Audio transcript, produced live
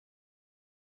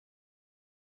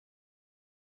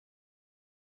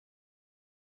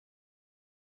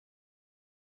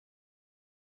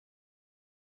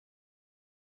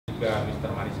juga Mr.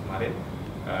 Manis kemarin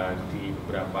di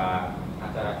beberapa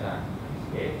acara-acara.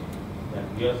 Dan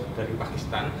beliau dari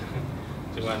Pakistan,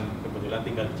 cuman kebetulan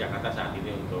tinggal di Jakarta saat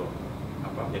ini untuk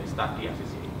menjadi staf di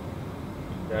ACC.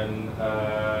 Dan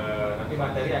nanti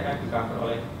materi akan di-cover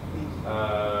oleh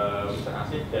Mr.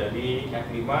 Asif dari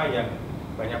F5 yang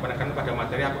banyak penekanan pada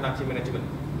materi akuntansi manajemen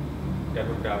dan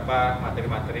beberapa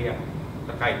materi-materi yang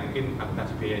terkait, mungkin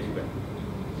akuntansi biaya juga.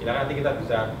 Silakan nanti kita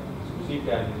bisa diskusi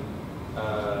dan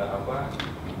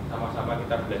sama-sama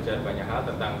kita belajar banyak hal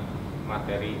tentang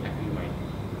materi F5 ini.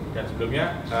 Dan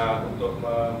sebelumnya untuk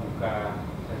membuka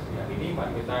sesi hari ini,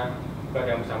 mari kita buka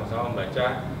dan bersama-sama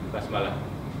membaca basmalah.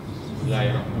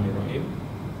 Bismillahirrahmanirrahim.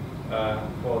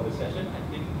 For the session, I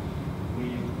think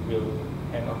we will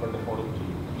hand over the forum to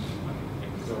you.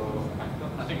 So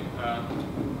I think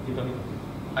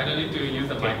I don't need to use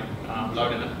the mic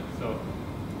loud enough. So,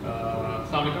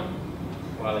 Assalamualaikum.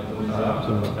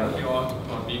 Waalaikumsalam. Thank you all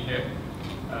for being here.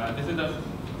 This is the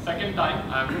second time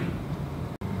I'm.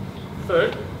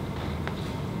 Third,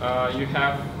 you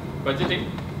have budgeting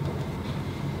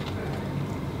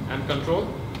and control,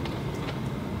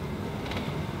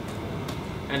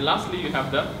 and lastly you have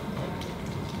the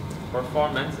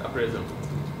performance appraisal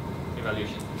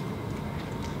evaluation.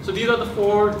 So these are the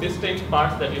four distinct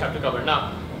parts that you have to cover.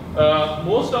 Now,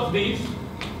 most of these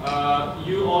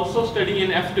you also study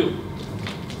in F2,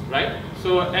 right?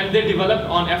 So, and they developed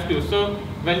on F2. So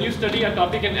when you study a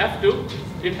topic in F2,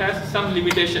 it has some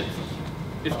limitations.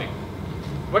 Distinct.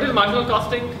 What is marginal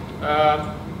costing?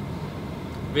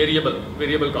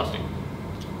 Variable costing.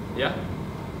 Yeah.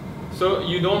 So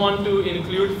you don't want to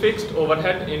include fixed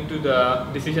overhead into the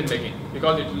decision making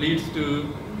because it leads to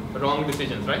wrong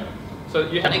decisions, right? So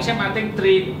you have except I think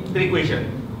three questions.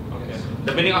 Okay.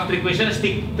 The meaning of three questions is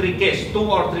three case. 2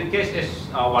 or 3 case is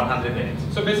 100 minutes.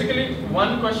 So basically,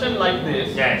 one question like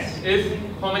this is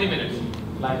how many minutes?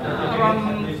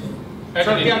 Around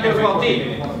 30 until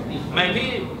 40,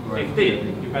 maybe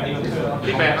 15.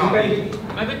 Depends.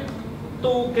 Maybe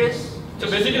 2 case. So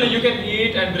basically, you can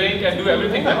eat and drink and do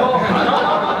everything.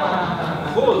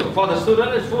 Full for the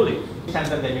student is fully.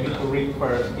 Center that you need to read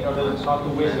first in order not to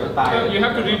waste your time. So you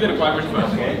have to read the requirement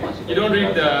first. Okay. You don't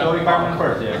read the requirement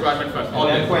first. Yes. requirement first. And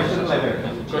then question later.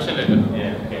 Question later.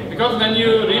 Yeah. Okay. Because when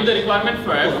you read the requirement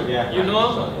first, Yeah. you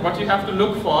know what you have to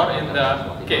look for in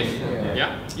the case.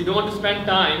 Yeah. You don't want to spend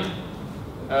time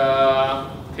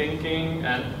thinking,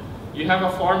 and you have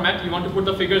a format. You want to put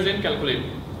the figures in, calculate.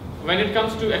 When it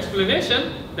comes to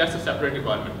explanation, that's a separate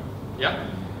requirement. Yeah.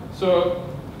 So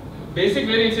basic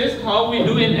variances, how we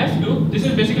do in F2. This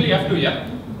is basically F2. Yeah.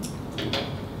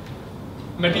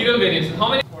 Material variances. How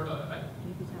many? $4, right?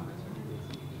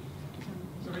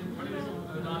 So what is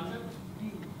the answer?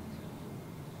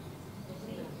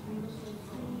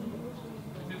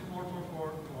 This is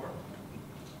 4444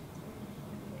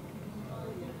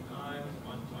 times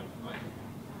 1.5.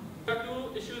 There are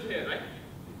two issues here, right?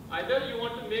 Either you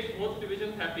want to make both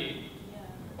divisions happy,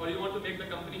 or you want to make the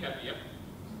company happy. Yeah?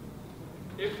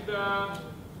 If the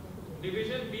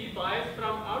division B buys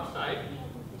from outside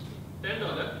 $10,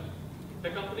 the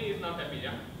company is not happy,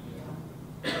 yeah?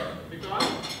 Because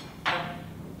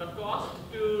the cost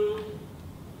to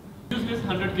use this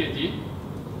 100 kg,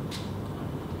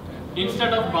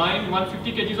 instead of buying 150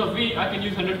 kgs of V, I can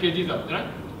use 100 kgs of, right?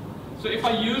 So if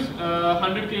I use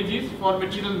 100 kgs for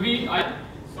material V,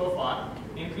 so far,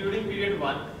 including period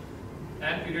 1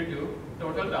 and period 2,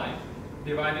 total time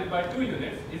divided by 2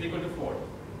 units is equal to 4.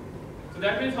 So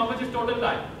that means how much is total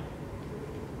time?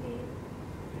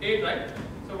 8, right?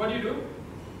 So what do you do?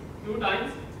 2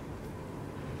 times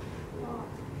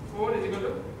 4 is equal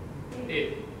to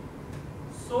 8.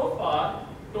 So far,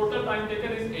 total time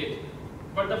taken is 8.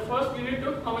 But the first unit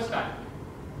took how much time?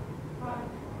 1.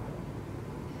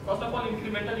 First of all,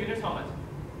 incremental units how much?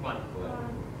 1.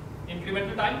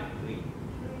 Incremental time? 3.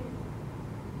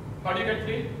 How do you get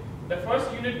 3? The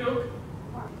first unit took,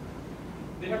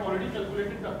 they have already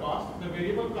calculated the cost. The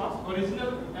variable cost,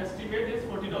 original estimate is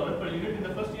 $40 per unit in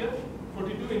the first year,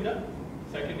 42 in the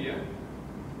second year.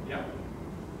 Yeah.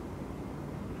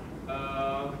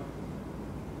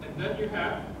 And then you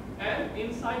have, and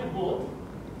inside both,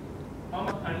 how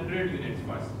much? 100 units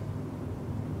first.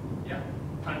 Yeah,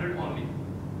 100 only.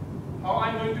 How I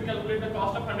am going to calculate the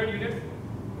cost of 100 units?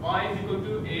 Y is equal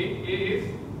to A. A is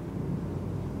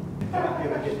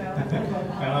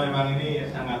Kalau memang ini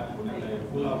sangat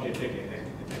full of detail ya.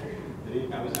 Jadi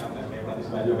kami sangat hebat di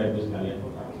Bapak Ibu sekalian.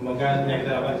 Semoga yang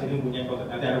kita lakukan di sini punya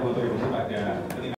nanti ada foto pada